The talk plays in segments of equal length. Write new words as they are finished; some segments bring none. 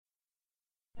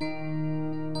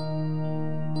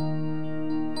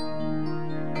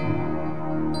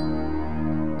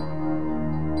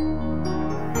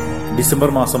December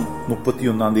മാസം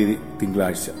 31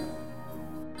 തിങ്കളാഴ്ച.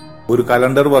 ഒരു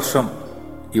കലണ്ടർ വർഷം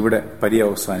ഇവിടെ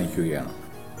പര്യവസാനിക്കുകയാണ്.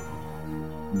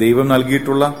 ദൈവം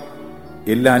നൽകിയിട്ടുള്ള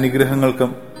എല്ലാ അനുഗ്രഹങ്ങൾക്കും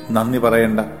നന്ദി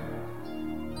പറയേണ്ട,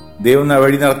 ദൈവം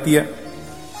വഴി നടത്തിയ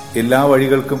എല്ലാ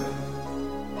വഴികൾക്കും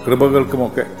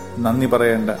കൃപകൾക്കുമൊക്കെ നന്ദി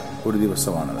പറയേണ്ട ഒരു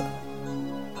ദിവസമാണത്.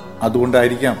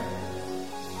 അതുകൊണ്ടായിരിക്കാം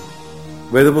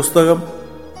വേദപുസ്തകം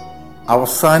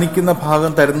അവസാനിക്കുന്ന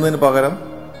ഭാഗം തരുന്നതിന് പകരം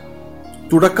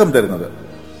തുടക്കം തരുന്നത്.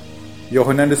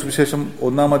 യോഹന്നാന്റെ സുവിശേഷം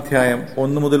 1 അധ്യായം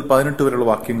 1 മുതൽ 18 വരെയുള്ള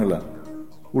വാക്യങ്ങളിൽ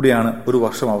കൂടിയാണ് ഒരു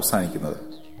വർഷം അവസാനിക്കുന്നത്.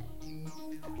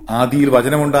 ആദിയിൽ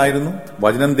വചനമുണ്ടായിരുന്നു,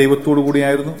 വചനം ദൈവത്തോടു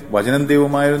കൂടിയായിരുന്നു, വചനം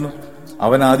ദൈവമായിരുന്നു,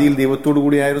 അവൻ ആദിയിൽ ദൈവത്തോടു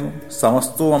കൂടിയായിരുന്നു,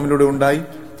 സമസ്തവും അവനിലൂടെ ഉണ്ടായി,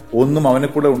 ഒന്നും അവനെ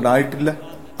കൂടെ ഉണ്ടായിട്ടില്ല.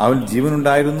 അവൻ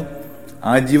ജീവനുണ്ടായിരുന്നു,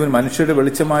 ആ ജീവൻ മനുഷ്യരുടെ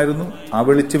വെളിച്ചമായിരുന്നു, ആ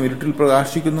വെളിച്ചം ഇരുട്ടിൽ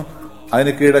പ്രകാശിക്കുന്നു,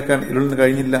 അതിനെ കീഴടക്കാൻ ഇരുളിന്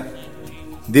കഴിഞ്ഞില്ല.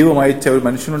 ദൈവം അയച്ച ഒരു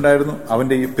മനുഷ്യനുണ്ടായിരുന്നു,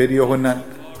 അവന്റെ പേര് യോഹന്നാൻ.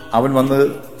 അവൻ വന്നത്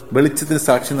വെളിച്ചത്തിന്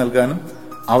സാക്ഷി നൽകാനും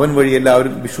അവൻ വഴി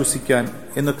എല്ലാവരും വിശ്വസിക്കാൻ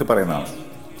എന്നൊക്കെ പറയുന്നതാണ്.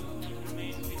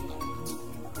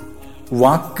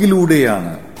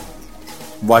 വാക്കിലൂടെയാണ്,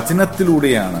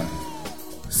 വചനത്തിലൂടെയാണ്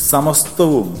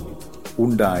സമസ്തവും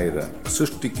ഉണ്ടായത്,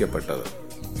 സൃഷ്ടിക്കപ്പെട്ടത്.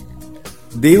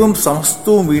 ദൈവം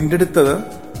സമസ്തവും വീണ്ടെടുത്തത്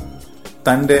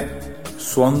തന്റെ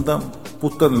സ്വന്തം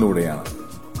പുത്രനിലൂടെയാണ്.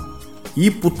 ഈ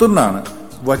പുത്രനാണ്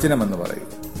വചനമെന്ന് പറയുന്നത്.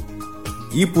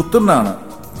 ഈ പുത്രനാണ്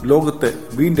ലോകത്തെ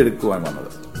വീണ്ടെടുക്കുവാൻ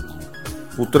വന്നത്.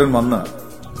 പുത്രൻ വന്ന്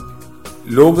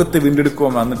ലോകത്തെ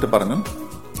വീണ്ടെടുക്കുവാൻ വന്നിട്ട് പറഞ്ഞു,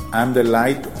 I am the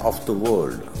light of the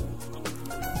world.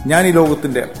 ഞാൻ ഈ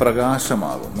ലോകത്തിന്റെ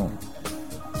പ്രകാശമാകുന്നു.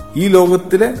 ഈ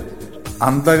ലോകത്തിലെ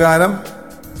അന്ധകാരം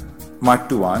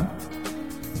മാറ്റുവാൻ,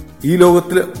 ഈ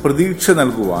ലോകത്തില് പ്രതീക്ഷ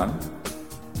നൽകുവാൻ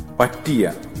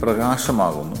പറ്റിയ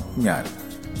പ്രകാശമാകുന്നു ഞാൻ.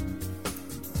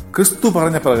 ക്രിസ്തു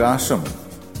പറഞ്ഞ പ്രകാശം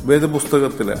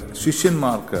വേദപുസ്തകത്തില്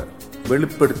ശിഷ്യന്മാർക്ക്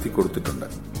വെളിപ്പെടുത്തി കൊടുത്തിട്ടുണ്ട്.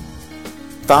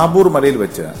 താബോർ മലയിൽ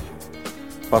വെച്ച്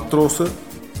പത്രോസ്,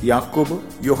 യാക്കോബ്,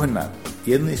 യോഹന്നാൻ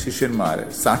എന്നീ ശിഷ്യന്മാരെ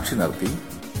സാക്ഷി നിർത്തി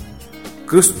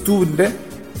ക്രിസ്തുവിന്റെ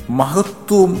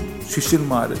മഹത്വവും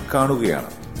ശിഷ്യന്മാര്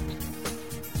കാണുകയാണ്.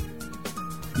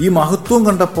 ഈ മഹത്വം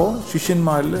കണ്ടപ്പോ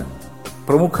ശിഷ്യന്മാരിൽ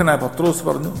പ്രമുഖനായ പത്രോസ്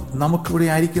പറഞ്ഞു, നമുക്കിവിടെ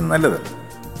ആയിരിക്കും നല്ലത്.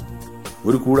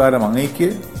 ഒരു കൂടാരം അങ്ങേക്ക്,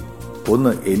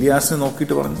 ഒന്ന് എലിയാസിനെ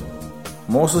നോക്കിയിട്ട് പറഞ്ഞു,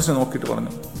 മോസസിനെ നോക്കിയിട്ട്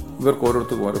പറഞ്ഞു, ഇവർക്ക്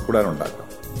ഓരോരുത്തർക്കും ഓരോ കൂടാരം ഉണ്ടാക്കാം.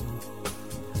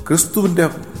 ക്രിസ്തുവിന്റെ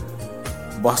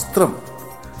വസ്ത്രം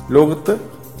ലോകത്ത്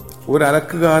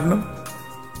ഒരലക്കുകാരനും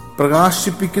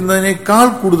പ്രകാശിപ്പിക്കുന്നതിനേക്കാൾ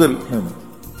കൂടുതൽ നിന്നു.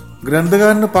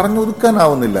 ഗ്രന്ഥകാരന്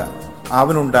പറഞ്ഞൊതുക്കാനാവുന്നില്ല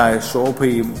അവനുണ്ടായ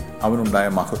ശോഭയും അവനുണ്ടായ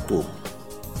മഹത്വവും.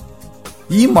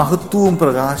 ഈ മഹത്വവും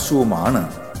പ്രകാശവുമാണ്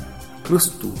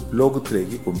ക്രിസ്തു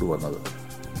ലോകത്തിലേക്ക് കൊണ്ടുവന്നത്.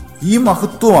 ഈ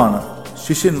മഹത്വമാണ്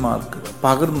ശിഷ്യന്മാർക്ക്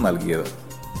പകർന്നു നൽകിയത്.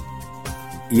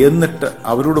 എന്നിട്ട്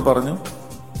അവരോട് പറഞ്ഞു,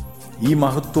 ഈ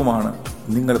മഹത്വമാണ്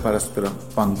നിങ്ങൾ പരസ്പരം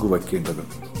പങ്കുവയ്ക്കേണ്ടത്.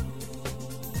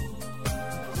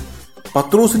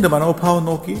 പത്രോസിന്റെ മനോഭാവം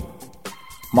നോക്കി,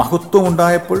 മഹത്വം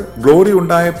ഉണ്ടായപ്പോൾ, ഗ്ലോറി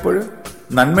ഉണ്ടായപ്പോൾ,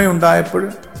 നന്മയുണ്ടായപ്പോൾ,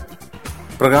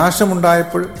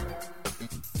 പ്രകാശമുണ്ടായപ്പോൾ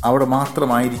അവിടെ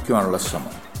മാത്രമായിരിക്കുവാനുള്ള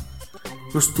ശ്രമം.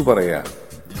 ക്രിസ്തു പറയാ,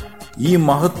 ഈ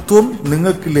മഹത്വം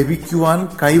നിങ്ങൾക്ക് ലഭിക്കുവാൻ,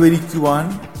 കൈവരിക്കുവാൻ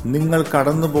നിങ്ങൾ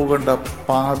കടന്നു പോകേണ്ട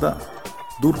പാത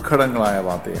ദുർഘടങ്ങളായ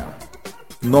പാതയാണ്,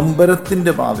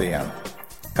 നൊമ്പരത്തിന്റെ പാതയാണ്,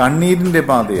 കണ്ണീരിന്റെ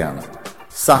പാതയാണ്,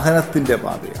 സഹനത്തിന്റെ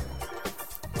പാതയാണ്.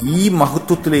 ഈ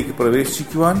മഹത്വത്തിലേക്ക്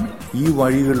പ്രവേശിക്കുവാൻ ഈ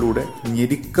വഴികളിലൂടെ,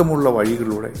 ഞെരുക്കമുള്ള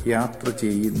വഴികളിലൂടെ യാത്ര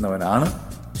ചെയ്യുന്നവനാണ്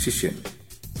ശിഷ്യൻ.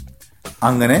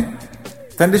 അങ്ങനെ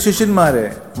തന്റെ ശിഷ്യന്മാരെ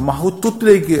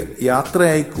മഹത്വത്തിലേക്ക് യാത്ര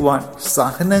അയക്കുവാൻ,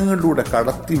 സഹനങ്ങളിലൂടെ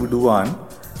കടത്തിവിടുവാൻ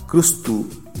ക്രിസ്തു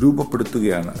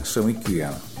രൂപപ്പെടുത്തുകയാണ്,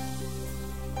 ശ്രമിക്കുകയാണ്.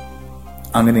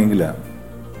 അങ്ങനെയെങ്കിൽ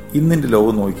ഇന്നിന്റെ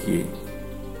ലോകം നോക്കിയേ,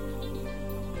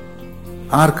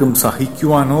 ആർക്കും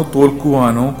സഹിക്കുവാനോ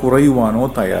തോൽക്കുവാനോ കുറയുവാനോ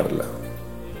തയ്യാറില്ല.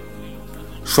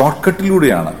 ഷോർട്ട്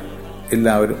കട്ടിലൂടെയാണ്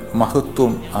എല്ലാവരും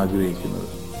മഹത്വം ആഗ്രഹിക്കുന്നത്.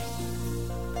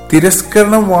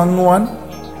 തിരസ്കരണം വാങ്ങുവാൻ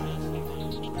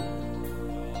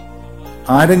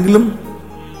ആരെങ്കിലും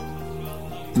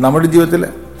നമ്മുടെ ജീവിതത്തിലെ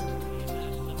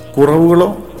കുറവുകളോ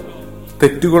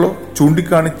തെറ്റുകളോ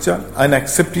ചൂണ്ടിക്കാണിച്ചാൽ അതിനെ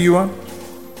അക്സെപ്റ്റ് ചെയ്യുവാൻ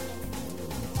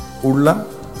ഉള്ള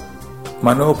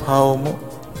മനോഭാവമോ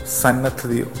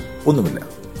സന്നദ്ധതയോ ഒന്നുമില്ല.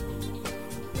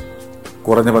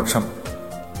 കുറഞ്ഞപക്ഷം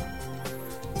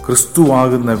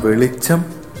ക്രിസ്തുവാകുന്ന വെളിച്ചം,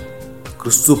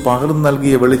 ക്രിസ്തു പകർന്നു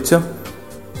നൽകിയ വെളിച്ചം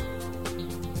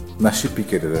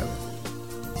നശിപ്പിക്കരുത്.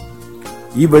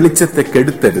 ഈ വെളിച്ചത്തെ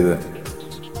കെടുത്തരുത്.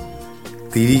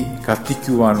 തിരി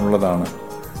കത്തിക്കുവാനുള്ളതാണ്,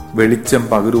 വെളിച്ചം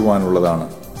പകരുവാനുള്ളതാണ്,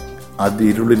 അത്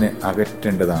ഇരുളിനെ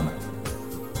അകറ്റേണ്ടതാണ്.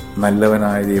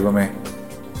 നല്ലവനായ ദൈവമേ,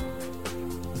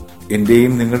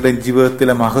 എന്റെയും നിങ്ങളുടെയും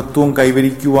ജീവിതത്തിലെ മഹത്വം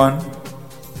കൈവരിക്കുവാൻ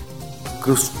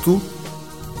ക്രിസ്തു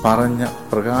പറഞ്ഞ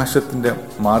പ്രകാശത്തിന്റെ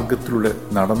മാർഗത്തിലൂടെ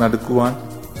നടന്നെടുക്കുവാൻ,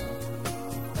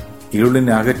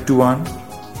 ഇരുളിനെ അകറ്റുവാൻ,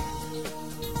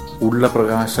 ഉള്ള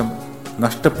പ്രകാശം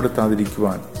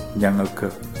നഷ്ടപ്പെടുത്താതിരിക്കുവാൻ ഞങ്ങൾക്ക്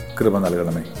കൃപ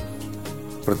നൽകണമേ.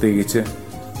 പ്രത്യേകിച്ച്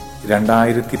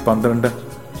 2012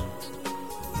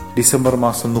 ഡിസംബർ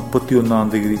മാസം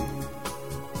 31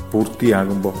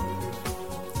 പൂർത്തിയാകുമ്പോൾ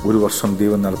ഒരു വർഷം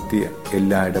ദൈവം നടത്തിയ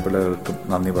എല്ലാ ഇടപെടലുകൾക്കും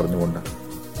നന്ദി പറഞ്ഞുകൊണ്ട്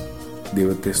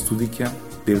ദൈവത്തെ സ്തുതിക്കാം,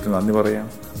 ദൈവത്തിന് നന്ദി പറയാം.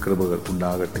 കൃപകൾ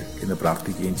ഉണ്ടാകട്ടെ എന്ന്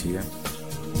പ്രാർത്ഥിക്കുകയും ചെയ്യാം.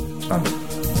 നന്ദി.